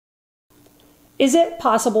Is it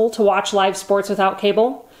possible to watch live sports without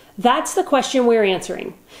cable? That's the question we're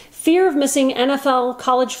answering. Fear of missing NFL,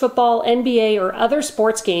 college football, NBA, or other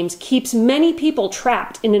sports games keeps many people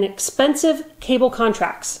trapped in an expensive cable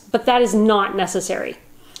contracts, but that is not necessary.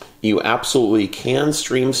 You absolutely can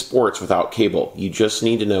stream sports without cable. You just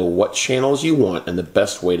need to know what channels you want and the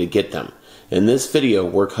best way to get them. In this video,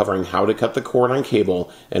 we're covering how to cut the cord on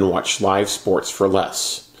cable and watch live sports for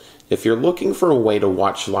less. If you're looking for a way to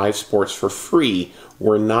watch live sports for free,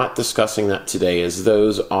 we're not discussing that today, as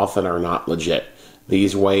those often are not legit.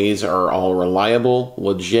 These ways are all reliable,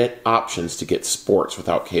 legit options to get sports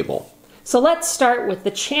without cable. So let's start with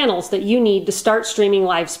the channels that you need to start streaming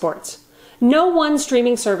live sports. No one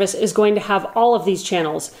streaming service is going to have all of these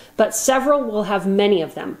channels, but several will have many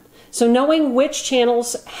of them. So knowing which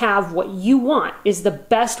channels have what you want is the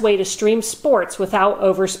best way to stream sports without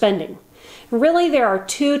overspending. Really, there are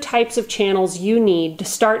two types of channels you need to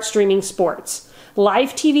start streaming sports: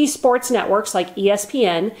 live TV sports networks like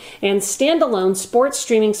ESPN and standalone sports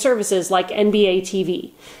streaming services like NBA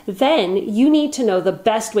TV. Then you need to know the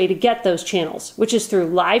best way to get those channels, which is through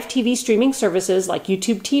live TV streaming services like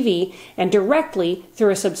YouTube TV and directly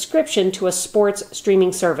through a subscription to a sports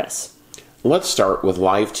streaming service. Let's start with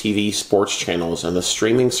live TV sports channels and the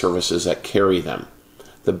streaming services that carry them.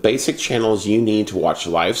 The basic channels you need to watch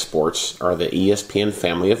live sports are the ESPN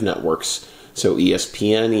family of networks, so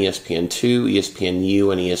ESPN, ESPN2,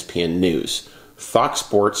 ESPNU, and ESPN News, Fox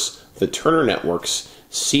Sports, the Turner Networks,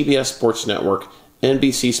 CBS Sports Network,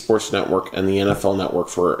 NBC Sports Network, and the NFL Network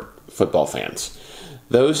for football fans.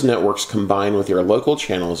 Those networks combined with your local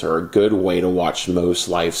channels are a good way to watch most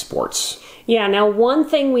live sports. Yeah, now one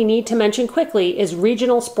thing we need to mention quickly is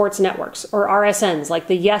regional sports networks, or RSNs, like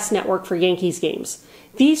the YES Network for Yankees games.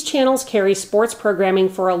 These channels carry sports programming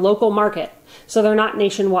for a local market, so they're not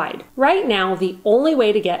nationwide. Right now, the only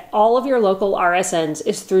way to get all of your local RSNs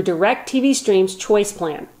is through DirecTV Stream's Choice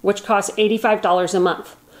Plan, which costs $85 a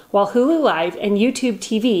month. While Hulu Live and YouTube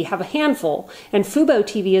TV have a handful, and Fubo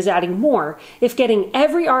TV is adding more, if getting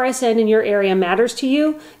every RSN in your area matters to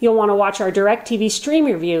you, you'll want to watch our DirecTV Stream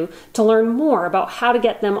review to learn more about how to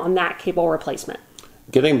get them on that cable replacement.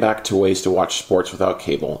 Getting back to ways to watch sports without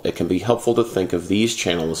cable, it can be helpful to think of these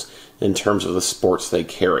channels in terms of the sports they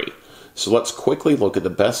carry. So let's quickly look at the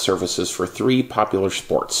best services for three popular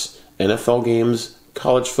sports: NFL games,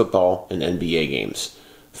 college football, and NBA games.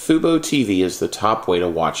 Fubo TV is the top way to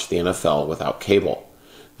watch the NFL without cable.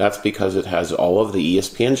 That's because it has all of the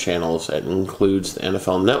ESPN channels and includes the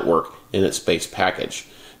NFL Network in its base package.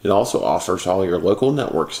 It also offers all your local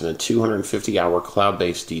networks in a 250-hour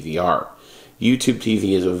cloud-based DVR. YouTube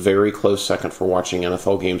TV is a very close second for watching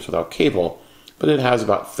NFL games without cable, but it has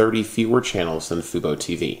about 30 fewer channels than Fubo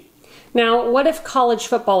TV. Now, what if college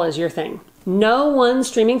football is your thing? No one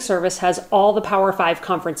streaming service has all the Power 5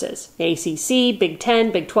 conferences: ACC, Big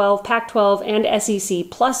 10, Big 12, Pac-12, and SEC,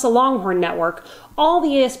 plus the Longhorn Network, all the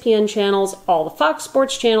ESPN channels, all the Fox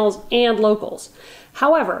Sports channels, and locals.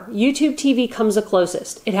 However, YouTube TV comes the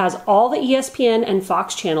closest. It has all the ESPN and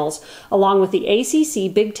Fox channels, along with the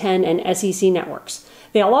ACC, Big 10, and SEC networks.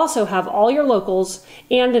 They'll also have all your locals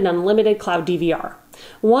and an unlimited cloud DVR.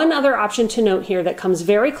 One other option to note here that comes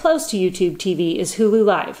very close to YouTube TV is Hulu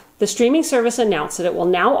Live. The streaming service announced that it will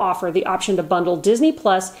now offer the option to bundle Disney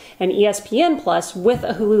Plus and ESPN Plus with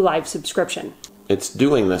a Hulu Live subscription. It's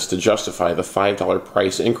doing this to justify the $5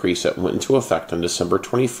 price increase that went into effect on December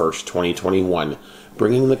 21st, 2021,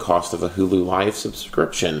 bringing the cost of a Hulu Live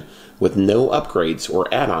subscription with no upgrades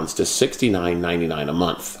or add-ons to $69.99 a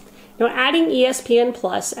month. Now, adding ESPN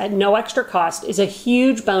Plus at no extra cost is a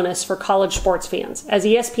huge bonus for college sports fans, as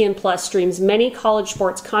ESPN Plus streams many college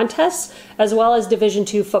sports contests as well as Division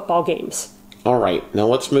II football games. Alright, now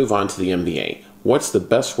let's move on to the NBA. What's the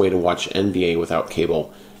best way to watch NBA without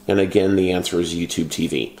cable? And again, the answer is YouTube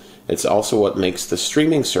TV. It's also what makes the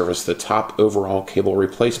streaming service the top overall cable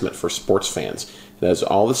replacement for sports fans. It has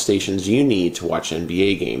all the stations you need to watch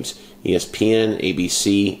NBA games: ESPN,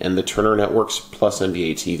 ABC, and the Turner Networks, plus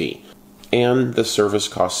NBA TV. And the service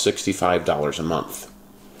costs $65 a month.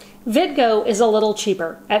 VidGo is a little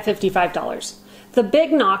cheaper at $55. The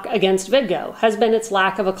big knock against VidGo has been its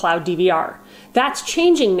lack of a cloud DVR. That's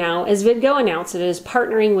changing now, as VidGo announced it is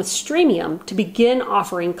partnering with Streamium to begin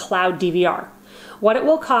offering cloud DVR. What it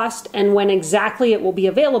will cost and when exactly it will be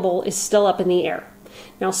available is still up in the air.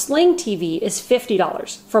 Now, Sling TV is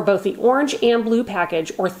 $50 for both the orange and blue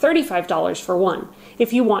package, or $35 for one.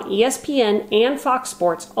 If you want ESPN and Fox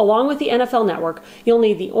Sports along with the NFL Network, you'll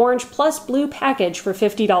need the orange plus blue package for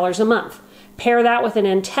 $50 a month. Pair that with an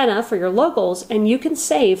antenna for your locals and you can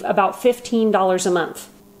save about $15 a month.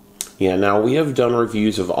 Yeah, now we have done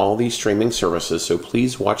reviews of all these streaming services, so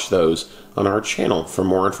please watch those on our channel for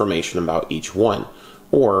more information about each one.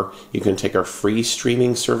 Or you can take our free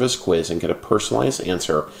streaming service quiz and get a personalized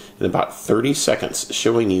answer in about 30 seconds,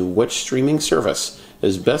 showing you which streaming service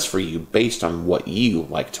is best for you based on what you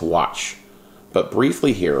like to watch. But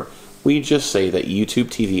briefly here, we just say that YouTube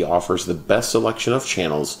TV offers the best selection of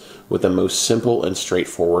channels with the most simple and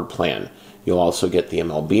straightforward plan. You'll also get the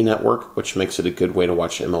MLB Network, which makes it a good way to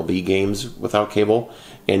watch MLB games without cable,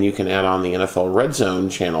 and you can add on the NFL Red Zone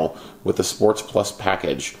channel with the Sports Plus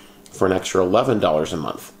package for an extra $11 a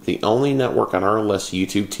month. The only network on our list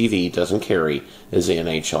YouTube TV doesn't carry is the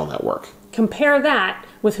NHL Network. Compare that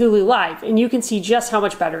with Hulu Live, and you can see just how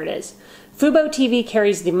much better it is. Fubo TV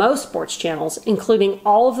carries the most sports channels, including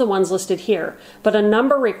all of the ones listed here, but a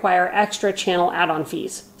number require extra channel add-on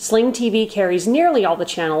fees. Sling TV carries nearly all the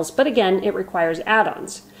channels, but again, it requires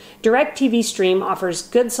add-ons. DirecTV Stream offers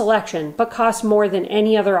good selection, but costs more than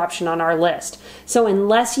any other option on our list. So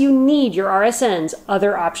unless you need your RSNs,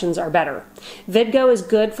 other options are better. VidGo is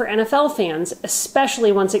good for NFL fans,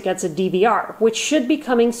 especially once it gets a DVR, which should be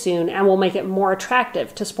coming soon and will make it more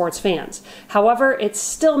attractive to sports fans. However, it's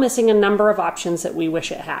still missing a number of options that we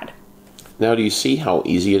wish it had. Now, do you see how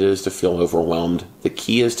easy it is to feel overwhelmed? The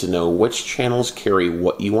key is to know which channels carry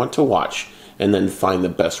what you want to watch and then find the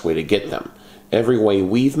best way to get them. Every way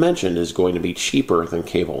we've mentioned is going to be cheaper than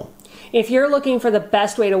cable. If you're looking for the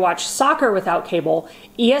best way to watch soccer without cable,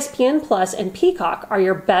 ESPN Plus and Peacock are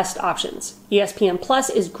your best options. ESPN Plus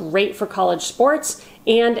is great for college sports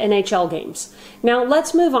and NHL games. Now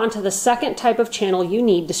let's move on to the second type of channel you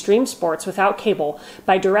need to stream sports without cable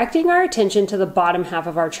by directing our attention to the bottom half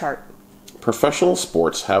of our chart. Professional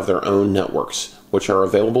sports have their own networks, which are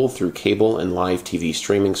available through cable and live TV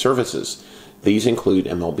streaming services. These include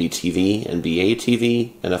MLB TV, NBA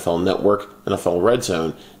TV, NFL Network, NFL Red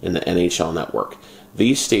Zone, and the NHL Network.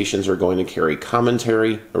 These stations are going to carry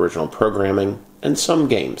commentary, original programming, and some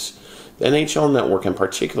games. The NHL Network in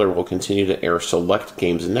particular will continue to air select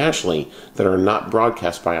games nationally that are not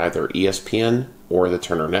broadcast by either ESPN or the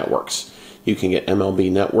Turner Networks. You can get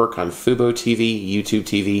MLB Network on Fubo TV, YouTube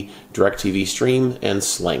TV, DirecTV Stream, and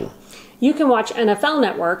Sling. You can watch NFL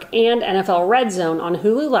Network and NFL Red Zone on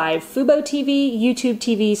Hulu Live, Fubo TV, YouTube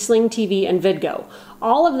TV, Sling TV, and VidGo.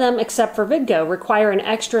 All of them, except for VidGo, require an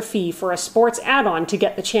extra fee for a sports add-on to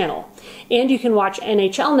get the channel. And you can watch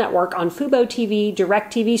NHL Network on Fubo TV,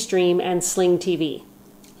 DirecTV Stream, and Sling TV.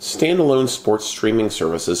 Standalone sports streaming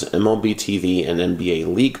services MLB TV and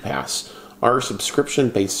NBA League Pass are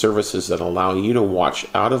subscription-based services that allow you to watch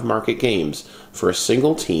out-of-market games for a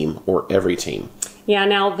single team or every team. Yeah,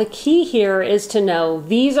 now the key here is to know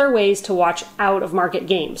these are ways to watch out-of-market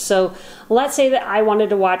games. So let's say that I wanted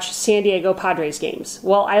to watch San Diego Padres games.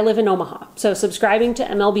 Well, I live in Omaha, so subscribing to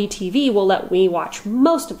MLB TV will let me watch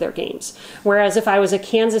most of their games. Whereas if I was a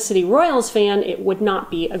Kansas City Royals fan, it would not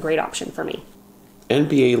be a great option for me.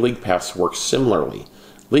 NBA League Pass works similarly.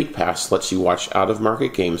 League Pass lets you watch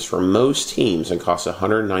out-of-market games for most teams and costs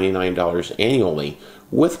 $199 annually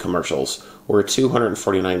with commercials, or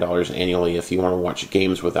 $249 annually if you want to watch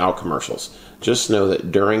games without commercials. Just know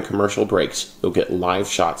that during commercial breaks, you'll get live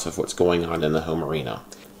shots of what's going on in the home arena.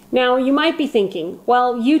 Now, you might be thinking,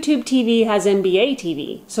 well, YouTube TV has NBA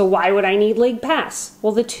TV, so why would I need League Pass?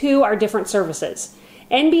 Well, the two are different services.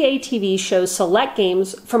 NBA TV shows select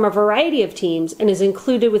games from a variety of teams and is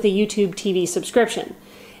included with a YouTube TV subscription.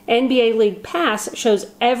 NBA League Pass shows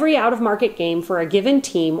every out-of-market game for a given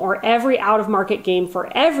team or every out-of-market game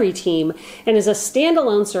for every team and is a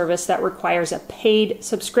standalone service that requires a paid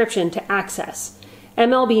subscription to access.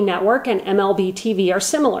 MLB Network and MLB TV are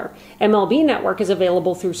similar. MLB Network is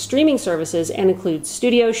available through streaming services and includes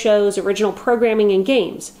studio shows, original programming, and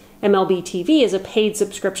games. MLB TV is a paid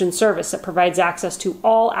subscription service that provides access to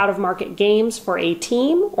all out-of-market games for a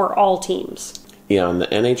team or all teams. Yeah, and the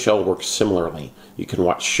NHL works similarly. You can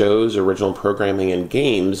watch shows, original programming, and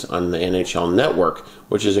games on the NHL Network,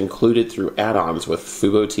 which is included through add-ons with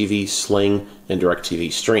Fubo TV, Sling, and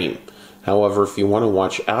DirecTV Stream. However, if you want to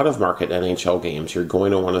watch out-of-market NHL games, you're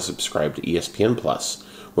going to want to subscribe to ESPN Plus,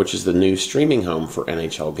 which is the new streaming home for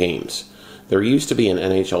NHL games. There used to be an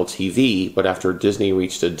NHL TV, but after Disney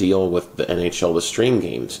reached a deal with the NHL to stream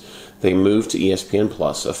games, they moved to ESPN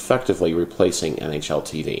Plus, effectively replacing NHL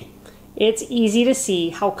TV. It's easy to see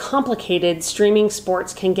how complicated streaming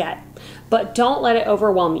sports can get, but don't let it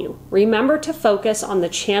overwhelm you. Remember to focus on the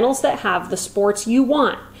channels that have the sports you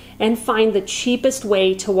want and find the cheapest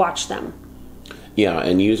way to watch them. Yeah,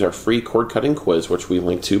 and use our free cord-cutting quiz, which we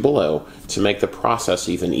link to below, to make the process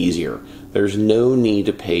even easier. There's no need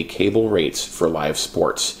to pay cable rates for live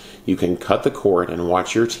sports. You can cut the cord and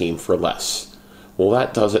watch your team for less. Well,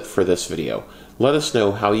 that does it for this video. Let us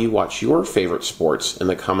know how you watch your favorite sports in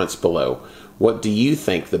the comments below. What do you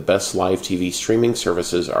think the best live TV streaming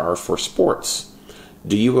services are for sports?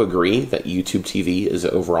 Do you agree that YouTube TV is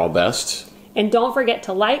overall best? And don't forget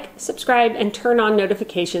to like, subscribe, and turn on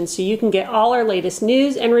notifications so you can get all our latest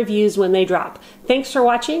news and reviews when they drop. Thanks for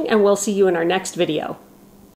watching, and we'll see you in our next video.